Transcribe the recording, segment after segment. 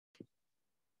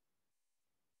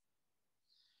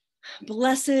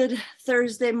Blessed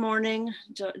Thursday morning,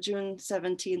 June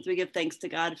 17th. We give thanks to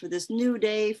God for this new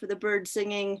day, for the bird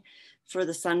singing, for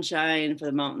the sunshine, for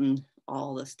the mountain,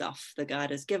 all the stuff that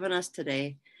God has given us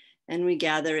today. And we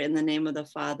gather in the name of the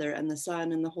Father and the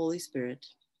Son and the Holy Spirit.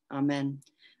 Amen.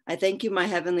 I thank you, my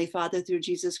Heavenly Father, through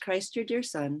Jesus Christ, your dear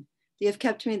Son. You have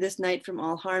kept me this night from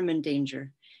all harm and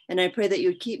danger. And I pray that you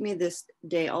would keep me this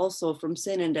day also from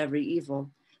sin and every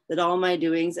evil, that all my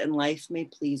doings and life may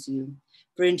please you.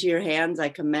 For into your hands I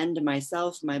commend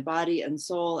myself, my body and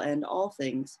soul, and all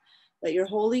things. Let your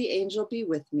holy angel be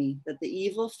with me, that the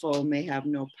evil foe may have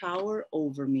no power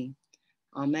over me.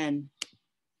 Amen.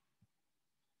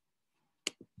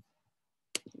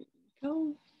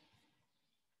 Go.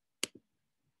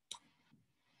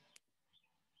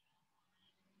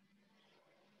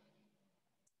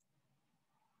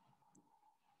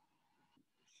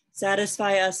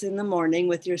 Satisfy us in the morning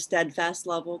with your steadfast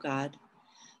love, O God,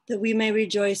 that we may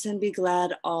rejoice and be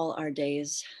glad all our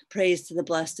days. Praise to the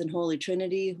blessed and holy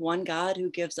Trinity, one God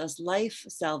who gives us life,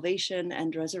 salvation,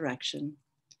 and resurrection.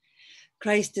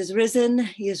 Christ is risen.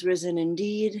 He is risen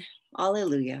indeed.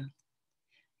 Alleluia.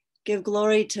 Give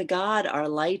glory to God, our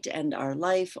light and our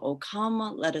life. O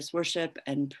come, let us worship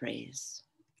and praise.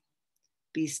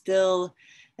 Be still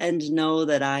and know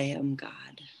that I am God.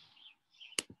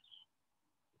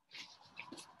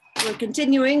 We're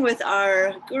continuing with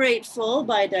our Grateful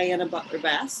by Diana Butler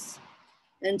Bass.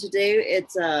 And today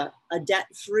it's a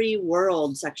debt-free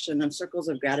world section of Circles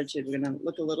of Gratitude. We're going to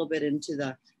look a little bit into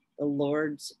the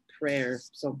Lord's Prayer.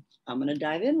 So I'm going to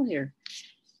dive in here.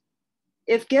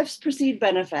 If gifts precede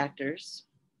benefactors,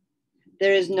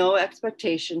 there is no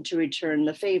expectation to return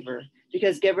the favor,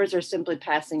 because givers are simply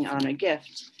passing on a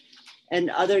gift, and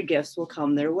other gifts will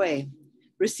come their way.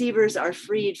 Receivers are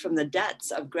freed from the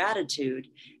debts of gratitude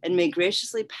and may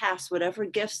graciously pass whatever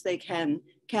gifts they can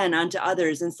onto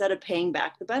others instead of paying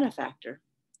back the benefactor.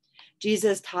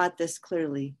 Jesus taught this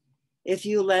clearly. If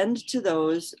you lend to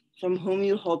those from whom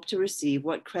you hope to receive,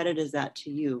 what credit is that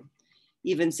to you?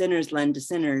 Even sinners lend to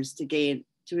sinners to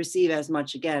receive as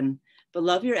much again. But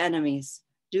love your enemies,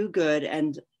 do good,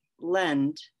 and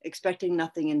lend, expecting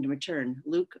nothing in return.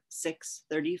 Luke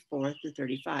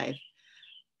 6:34-35.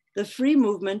 The free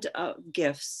movement of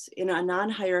gifts in a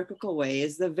non-hierarchical way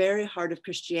is the very heart of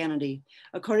Christianity.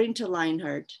 According to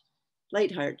Lightheart,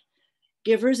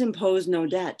 givers impose no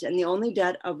debt, and the only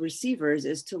debt of receivers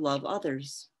is to love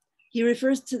others. He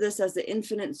refers to this as the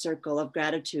infinite circle of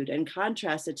gratitude and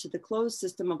contrasts it to the closed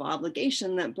system of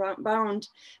obligation that bound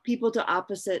people to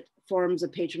opposite forms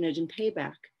of patronage and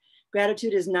payback.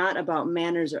 Gratitude is not about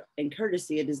manners and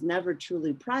courtesy. It is never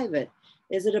truly private.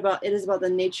 It is about the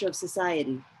nature of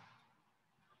society.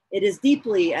 It is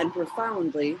deeply and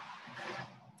profoundly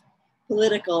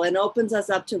political and opens us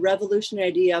up to revolutionary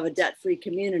idea of a debt-free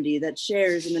community that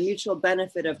shares in the mutual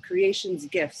benefit of creation's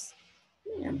gifts.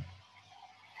 Man.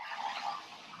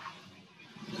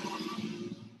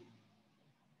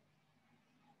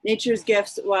 Nature's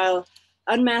gifts while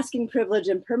unmasking privilege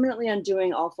and permanently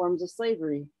undoing all forms of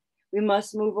slavery. We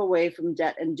must move away from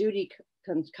debt and duty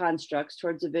constructs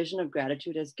towards a vision of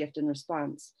gratitude as gift and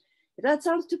response. If that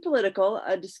sounds too political,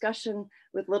 a discussion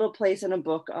with little place in a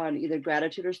book on either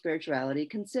gratitude or spirituality,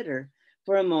 consider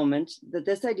for a moment that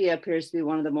this idea appears to be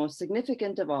one of the most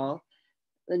significant of all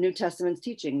the New Testament's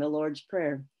teaching, the Lord's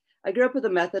Prayer. I grew up with a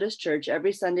Methodist church.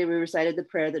 Every Sunday we recited the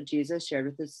prayer that Jesus shared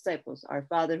with his disciples. Our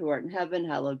Father who art in heaven,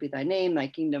 hallowed be thy name, thy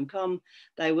kingdom come,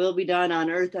 thy will be done on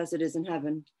earth as it is in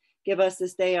heaven. Give us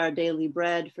this day our daily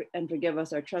bread and forgive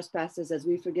us our trespasses as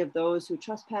we forgive those who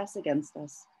trespass against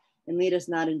us. And lead us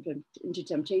not into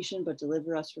temptation, but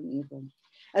deliver us from evil.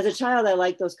 As a child, I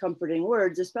liked those comforting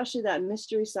words, especially that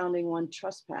mystery sounding one,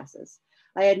 trespasses.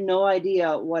 I had no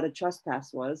idea what a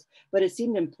trespass was, but it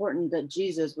seemed important that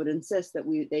Jesus would insist that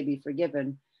they be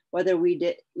forgiven, whether we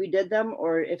did them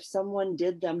or if someone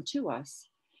did them to us.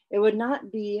 It would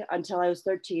not be until I was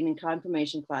 13 in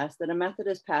confirmation class that a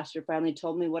Methodist pastor finally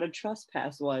told me what a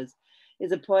trespass was.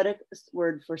 It's a poetic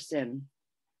word for sin.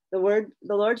 The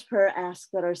Lord's Prayer asks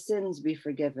that our sins be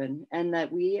forgiven and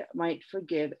that we might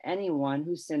forgive anyone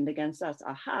who sinned against us.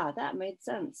 Aha, that made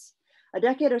sense. A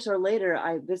decade or so later,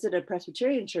 I visited a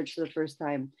Presbyterian church for the first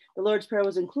time. The Lord's Prayer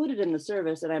was included in the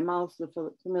service and I mouthed the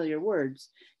familiar words.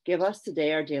 Give us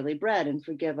today our daily bread and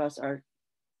forgive us I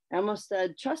almost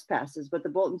said trespasses, but the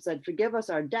bulletin said, forgive us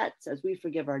our debts as we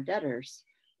forgive our debtors.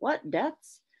 What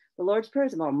debts? The Lord's Prayer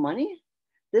is about money?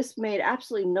 This made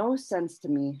absolutely no sense to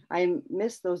me. I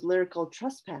missed those lyrical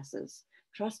trespasses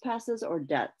or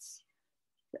debts.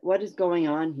 What is going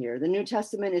on here? The New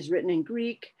Testament is written in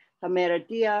Greek.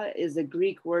 Hamartia is a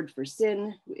Greek word for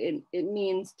sin. It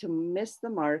means to miss the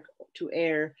mark, to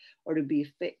err, or to be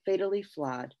fatally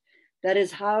flawed. That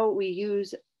is how we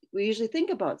usually think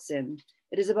about sin.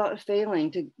 It is about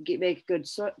failing to make good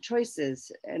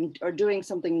choices and or doing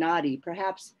something naughty,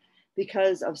 perhaps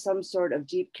because of some sort of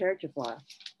deep character flaw.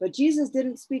 But Jesus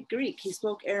didn't speak Greek. He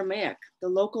spoke Aramaic, the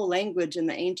local language in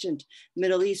the ancient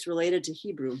Middle East related to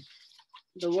Hebrew.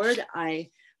 The word I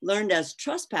learned as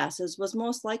trespasses was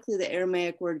most likely the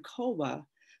Aramaic word koba,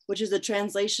 which is a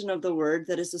translation of the word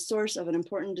that is the source of an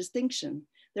important distinction.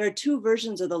 There are two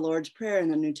versions of the Lord's Prayer in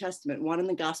the New Testament, one in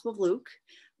the Gospel of Luke,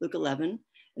 Luke 11,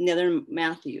 and the other in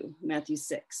Matthew, Matthew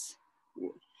 6.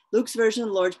 Luke's version of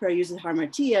the Lord's Prayer uses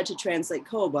harmatia to translate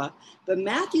koba, but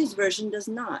Matthew's version does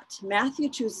not. Matthew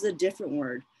chooses a different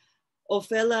word,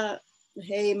 ophela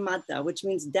he mata, which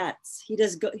means debts.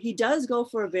 He does go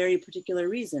for a very particular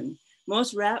reason.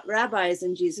 Most rabbis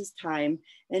in Jesus' time,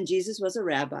 and Jesus was a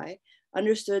rabbi,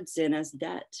 understood sin as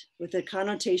debt, with a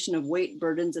connotation of weight,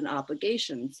 burdens, and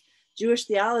obligations. Jewish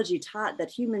theology taught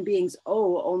that human beings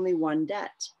owe only one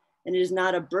debt, and it is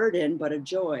not a burden, but a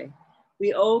joy.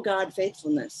 We owe God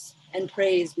faithfulness and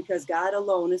praise because God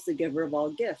alone is the giver of all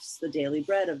gifts, the daily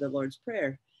bread of the Lord's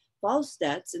Prayer. False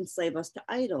debts enslave us to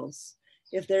idols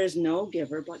if there is no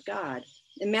giver but God.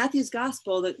 In Matthew's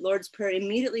gospel, the Lord's Prayer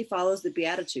immediately follows the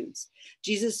Beatitudes.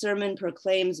 Jesus' sermon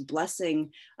proclaims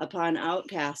blessing upon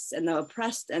outcasts and the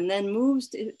oppressed, and then moves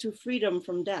to freedom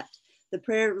from debt. The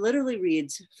prayer literally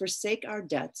reads, "Forsake our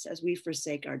debts as we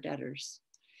forsake our debtors."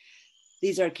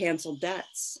 These are canceled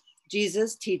debts.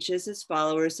 Jesus teaches his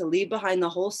followers to leave behind the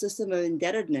whole system of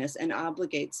indebtedness and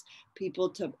obligates people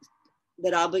to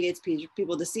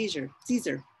Caesar.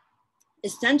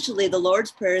 Essentially, the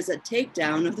Lord's Prayer is a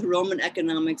takedown of the Roman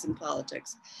economics and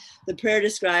politics. The prayer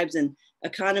describes an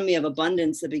economy of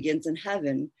abundance that begins in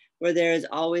heaven, where there is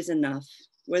always enough,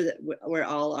 where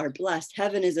all are blessed.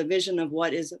 Heaven is a vision of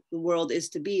what the world is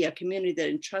to be, a community that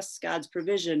entrusts God's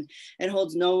provision and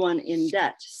holds no one in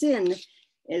debt. Sin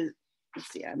is,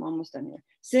 I'm almost done here.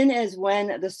 Sin is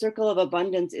when the circle of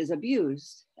abundance is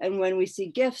abused, and when we see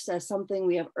gifts as something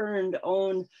we have earned,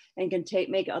 owned, and can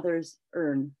make others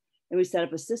earn. And we set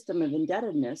up a system of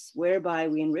indebtedness whereby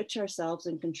we enrich ourselves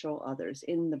and control others.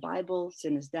 In the Bible,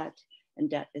 sin is debt and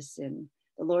debt is sin.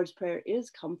 The Lord's Prayer is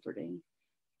comforting.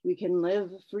 We can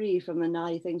live free from the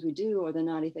naughty things we do or the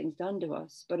naughty things done to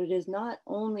us, but it is not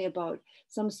only about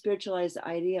some spiritualized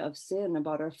idea of sin,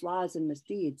 about our flaws and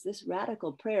misdeeds. This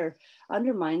radical prayer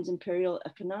undermines imperial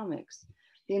economics.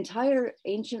 The entire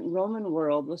ancient Roman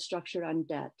world was structured on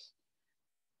debt,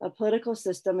 a political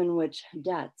system in which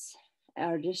debts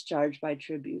are discharged by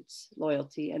tributes,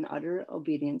 loyalty, and utter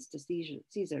obedience to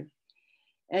Caesar.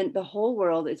 And the whole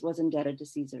world was indebted to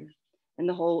Caesar, and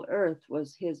the whole earth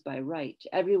was his by right,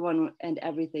 everyone and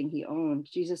everything he owned.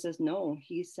 Jesus says, no,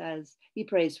 he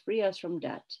prays, free us from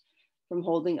debt, from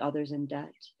holding others in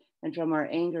debt, and from our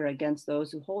anger against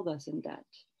those who hold us in debt.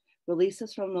 Release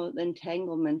us from the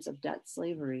entanglements of debt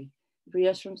slavery, free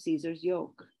us from Caesar's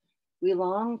yoke. We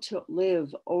long to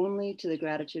live only to the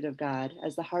gratitude of God,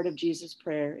 as the heart of Jesus'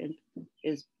 prayer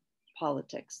is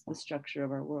politics, the structure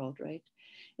of our world, right?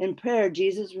 In prayer,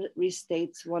 Jesus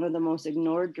restates one of the most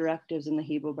ignored directives in the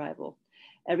Hebrew Bible.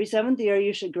 Every seventh year,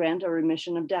 you should grant a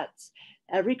remission of debts.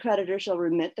 Every creditor shall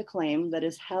remit the claim that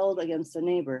is held against the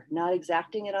neighbor, not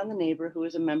exacting it on the neighbor who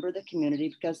is a member of the community,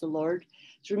 because the Lord's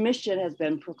remission has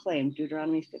been proclaimed,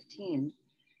 Deuteronomy 15.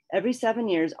 Every 7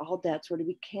 years, all debts were to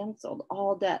be canceled,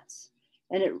 all debts.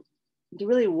 And to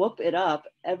really whoop it up,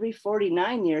 every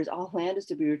 49 years, all land is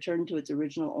to be returned to its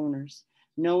original owners.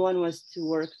 No one was to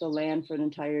work the land for an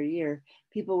entire year.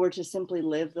 People were to simply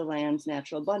live the land's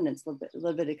natural abundance,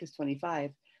 Leviticus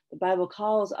 25. The Bible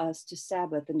calls us to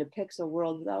Sabbath and depicts a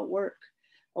world without work,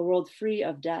 a world free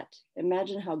of debt.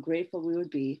 Imagine how grateful we would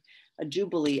be, a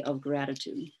jubilee of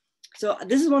gratitude. So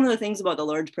this is one of the things about the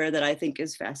Lord's Prayer that I think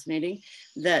is fascinating,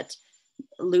 that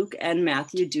Luke and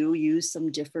Matthew do use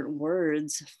some different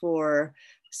words for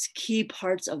key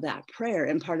parts of that prayer,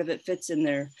 and part of it fits in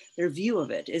their view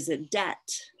of it. Is it debt?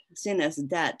 Sin as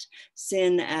debt,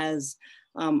 sin as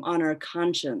on our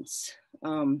conscience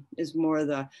is more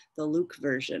the Luke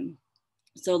version.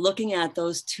 So looking at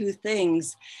those two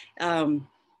things,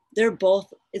 it's a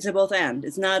both and.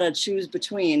 It's not a choose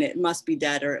between. It must be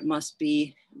debt or it must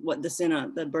be what the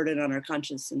sin, the burden on our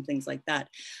conscience and things like that.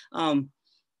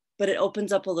 But it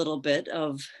opens up a little bit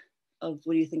of what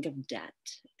do you think of debt?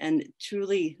 And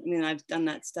truly, I mean, I've done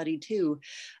that study too.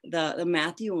 The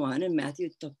Matthew one, and Matthew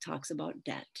talks about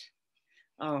debt.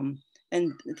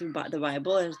 And through the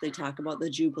Bible, as they talk about the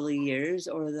Jubilee years,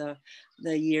 or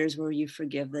the years where you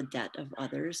forgive the debt of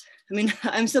others. I mean,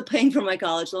 I'm still paying for my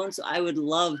college loan, so I would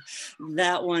love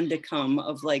that one to come,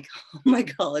 of like, oh, my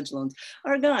college loans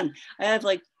are gone. I have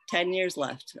like 10 years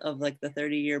left of like the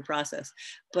 30-year process,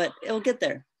 but it'll get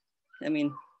there. I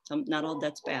mean, not all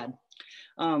debt's bad.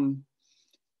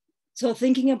 So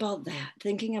thinking about that,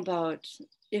 thinking about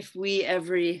if we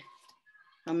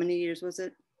how many years was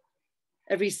it?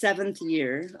 Every 7th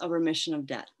year, a remission of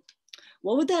debt.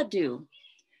 What would that do?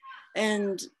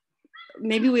 And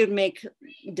maybe we would make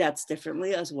debts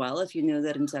differently as well, if you knew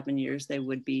that in 7 years they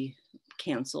would be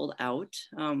canceled out.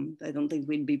 I don't think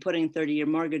we'd be putting 30-year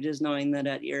mortgages knowing that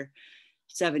at year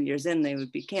 7 years in, they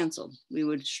would be canceled. We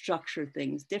would structure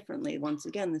things differently. Once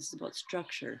again, this is about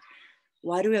structure.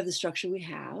 Why do we have the structure we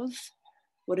have?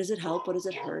 What does it help? What does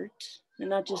it hurt? And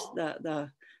not just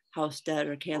the house debt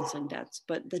or canceling debts,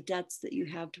 but the debts that you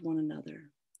have to one another.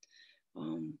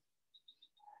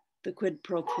 The quid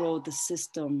pro quo, the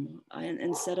system, and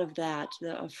instead of that,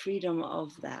 a freedom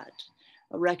of that,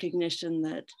 a recognition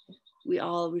that we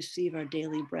all receive our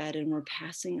daily bread and we're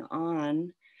passing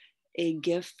on a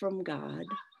gift from God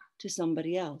to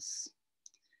somebody else.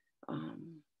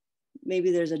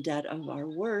 Maybe there's a debt of our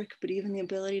work, but even the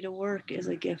ability to work is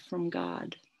a gift from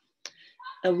God.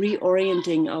 A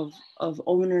reorienting of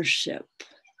ownership,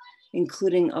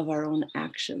 including of our own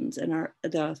actions and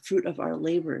the fruit of our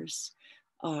labors,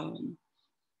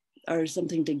 are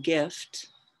something to gift.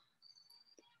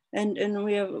 And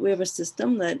we have a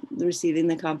system that receiving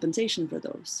the compensation for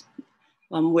those.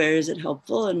 Where is it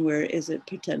helpful and where is it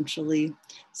potentially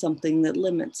something that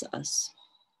limits us?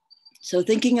 So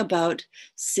thinking about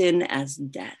sin as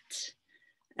debt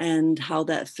and how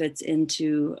that fits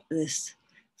into this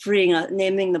freeing up,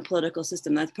 naming the political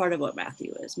system. That's part of what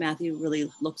Matthew is. Matthew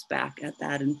really looks back at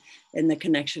that and in the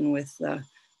connection with the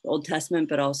Old Testament,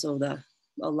 but also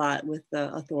a lot with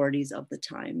the authorities of the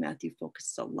time. Matthew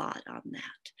focuses a lot on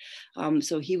that.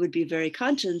 So he would be very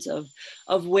conscious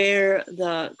of where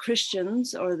the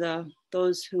Christians or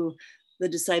those who the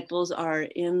disciples are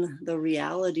in the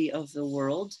reality of the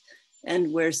world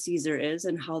and where Caesar is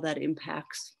and how that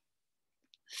impacts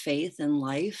faith and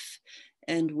life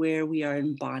and where we are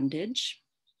in bondage.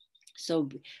 So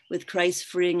with Christ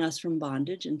freeing us from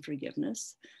bondage and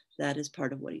forgiveness, that is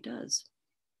part of what he does.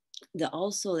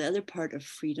 Also, the other part of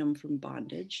freedom from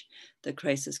bondage that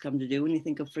Christ has come to do, when you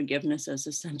think of forgiveness as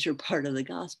a central part of the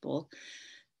gospel,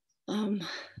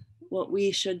 what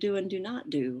we should do and do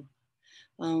not do,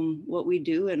 what we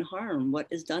do and harm, what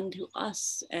is done to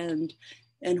us and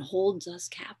holds us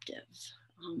captive,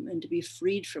 and to be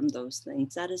freed from those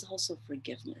things, that is also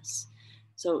forgiveness.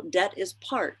 So debt is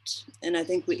part, and I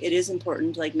think it is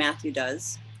important, like Matthew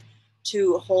does,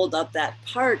 to hold up that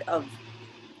part of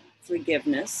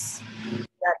forgiveness,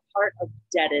 that part of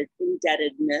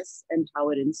indebtedness and how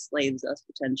it enslaves us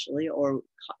potentially or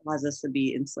causes us to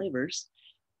be enslavers.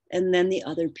 And then the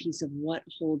other piece of what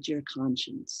holds your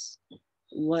conscience,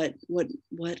 what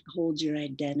holds your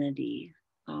identity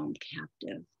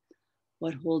captive,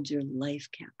 what holds your life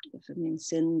captive. I mean,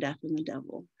 sin, death, and the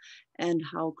devil, and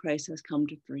how Christ has come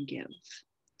to forgive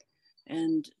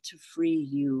and to free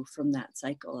you from that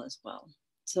cycle as well.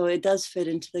 So it does fit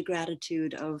into the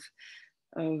gratitude of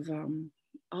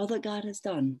all that God has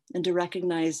done, and to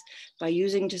recognize by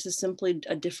using just simply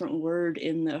a different word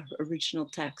in the original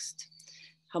text,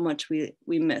 how much we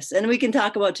miss. And we can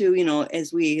talk about too,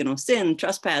 as we, sin,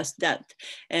 trespass, death,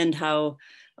 and how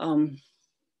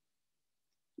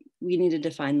we need to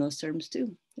define those terms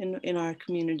too in our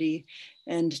community,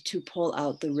 and to pull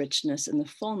out the richness and the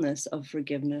fullness of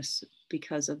forgiveness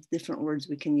because of different words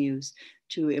we can use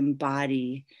to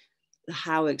embody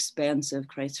how expansive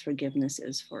Christ's forgiveness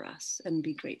is for us, and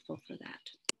be grateful for that.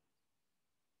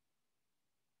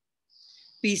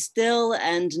 Be still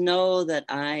and know that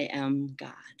I am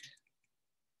God.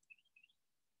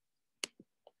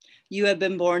 You have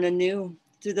been born anew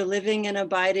through the living and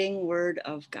abiding word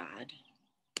of God.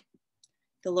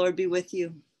 The Lord be with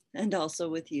you and also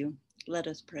with you. Let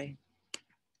us pray.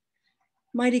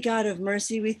 Mighty God of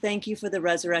mercy, we thank you for the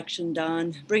resurrection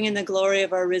dawn, bringing the glory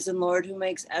of our risen Lord who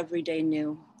makes every day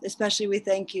new. Especially we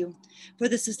thank you for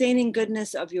the sustaining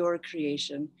goodness of your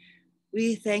creation.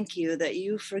 We thank you that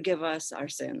you forgive us our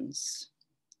sins,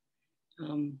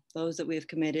 those that we have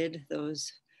committed,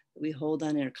 those that we hold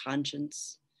on our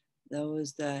conscience,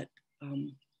 those that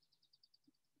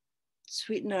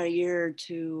sweeten our ear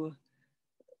to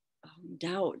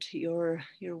doubt your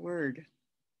word.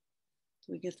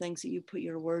 We give thanks that you put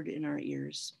your word in our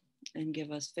ears and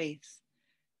give us faith.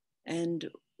 And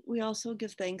we also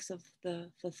give thanks of the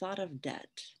thought of debt,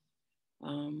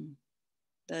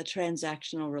 the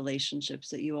transactional relationships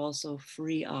that you also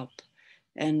free up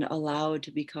and allow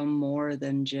to become more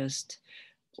than just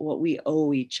what we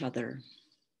owe each other,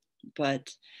 but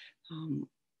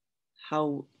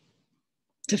how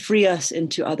to free us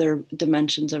into other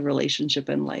dimensions of relationship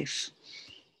and life.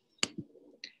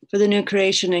 For the new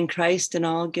creation in Christ and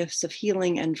all gifts of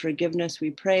healing and forgiveness,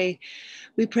 we pray.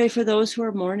 We pray for those who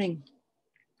are mourning.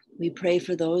 We pray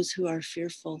for those who are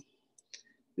fearful.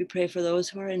 We pray for those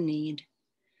who are in need.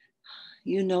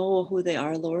 You know who they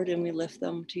are, Lord, and we lift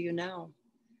them to you now.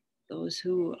 Those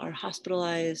who are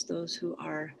hospitalized, those who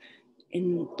are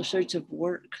in search of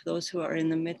work, those who are in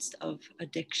the midst of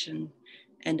addiction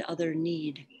and other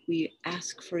need. We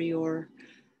ask for your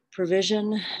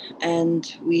provision,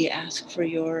 and we ask for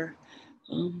your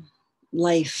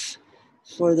life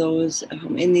for those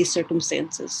in these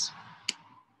circumstances.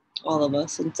 All of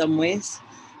us in some ways,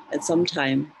 at some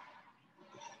time.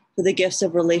 For the gifts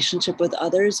of relationship with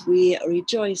others, we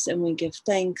rejoice and we give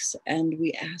thanks, and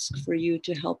we ask for you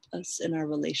to help us in our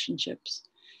relationships,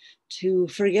 to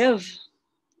forgive,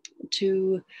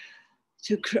 to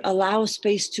allow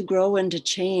space to grow and to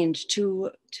change,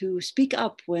 to speak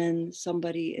up when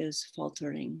somebody is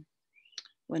faltering,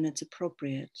 when it's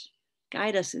appropriate.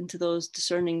 Guide us into those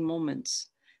discerning moments,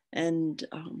 and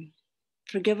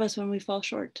forgive us when we fall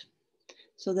short,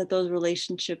 so that those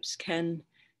relationships can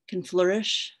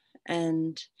flourish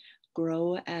and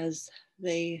grow as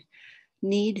they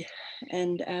need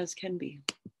and as can be.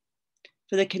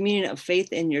 For the communion of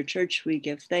faith in your church, we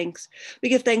give thanks. We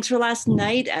give thanks for last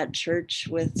night at church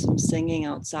with some singing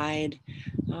outside,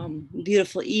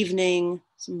 beautiful evening,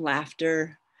 some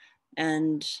laughter,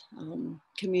 and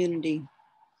community.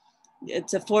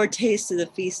 It's a foretaste of the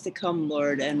feast to come,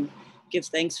 Lord, and give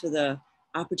thanks for the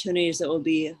opportunities that will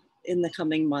be in the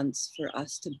coming months for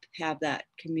us to have that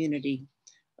community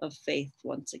of faith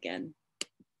once again,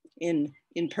 in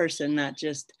person, not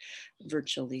just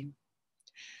virtually.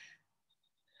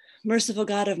 Merciful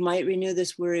God of might, renew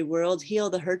this weary world, heal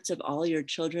the hurts of all your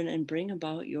children, and bring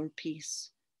about your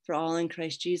peace for all in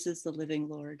Christ Jesus, the living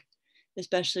Lord.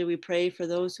 Especially we pray for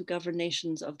those who govern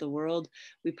nations of the world.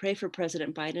 We pray for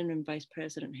President Biden and Vice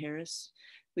President Harris.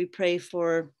 We pray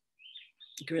for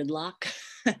gridlock.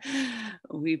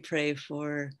 We pray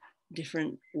for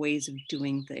different ways of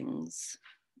doing things,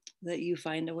 that you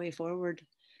find a way forward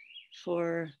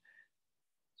for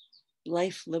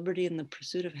life, liberty, and the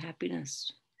pursuit of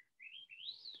happiness.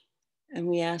 And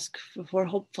we ask for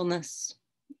hopefulness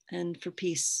and for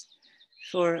peace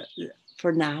for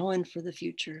now and for the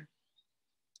future.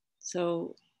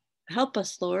 So help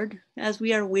us, Lord, as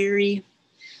we are weary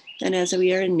and as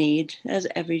we are in need, as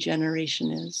every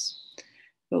generation is.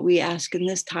 But we ask in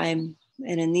this time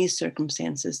and in these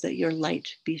circumstances that your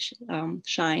light be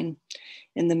shine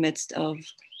in the midst of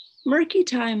murky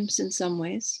times in some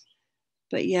ways,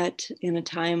 but yet in a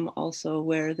time also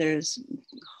where there's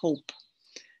hope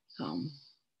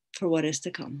for what is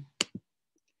to come.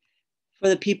 For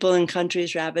the people in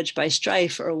countries ravaged by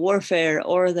strife or warfare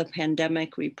or the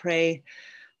pandemic, we pray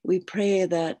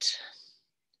that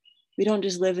we don't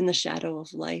just live in the shadow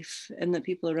of life, and that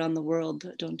people around the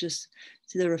world don't just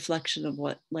see the reflection of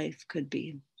what life could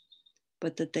be,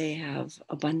 but that they have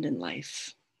abundant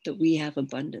life, that we have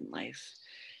abundant life.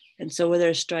 And so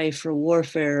whether strife or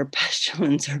warfare or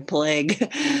pestilence or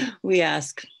plague, we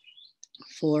ask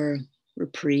for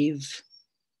reprieve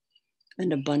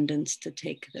and abundance to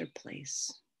take their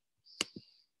place.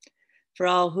 For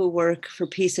all who work for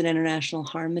peace and international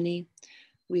harmony,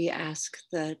 we ask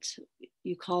that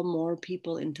you call more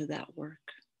people into that work.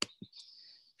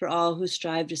 For all who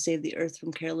strive to save the earth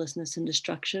from carelessness and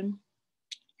destruction,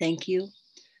 thank you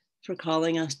for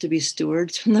calling us to be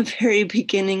stewards from the very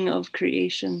beginning of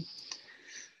creation.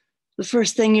 The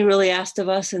first thing you really asked of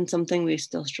us, and something we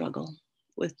still struggle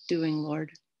with doing,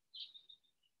 Lord.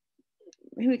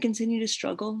 May we continue to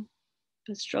struggle,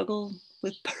 but struggle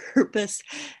with purpose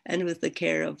and with the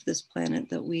care of this planet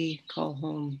that we call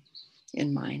home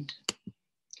in mind.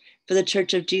 For the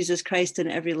Church of Jesus Christ in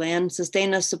every land,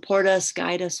 sustain us, support us,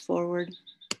 guide us forward.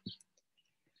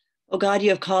 O God, you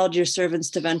have called your servants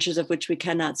to ventures of which we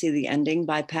cannot see the ending,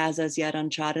 by paths as yet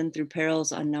untrodden, through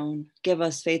perils unknown. Give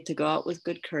us faith to go out with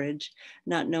good courage,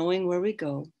 not knowing where we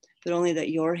go, but only that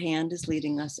your hand is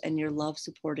leading us and your love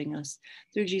supporting us,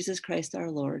 through Jesus Christ our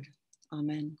Lord.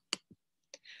 Amen.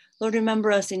 Lord,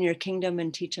 remember us in your kingdom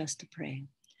and teach us to pray.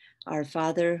 Our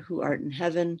Father, who art in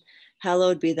heaven,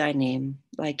 hallowed be thy name.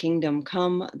 Thy kingdom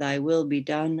come, thy will be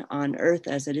done on earth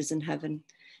as it is in heaven.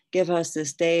 Give us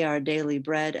this day our daily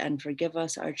bread, and forgive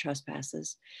us our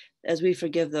trespasses, as we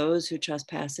forgive those who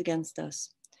trespass against us.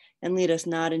 And lead us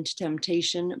not into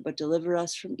temptation, but deliver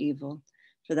us from evil.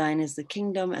 For thine is the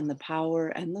kingdom and the power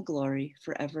and the glory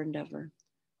forever and ever.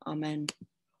 Amen.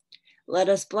 Let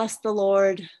us bless the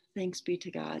Lord. Thanks be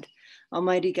to God.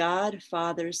 Almighty God,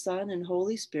 Father, Son, and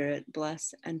Holy Spirit,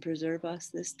 bless and preserve us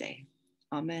this day.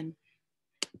 Amen.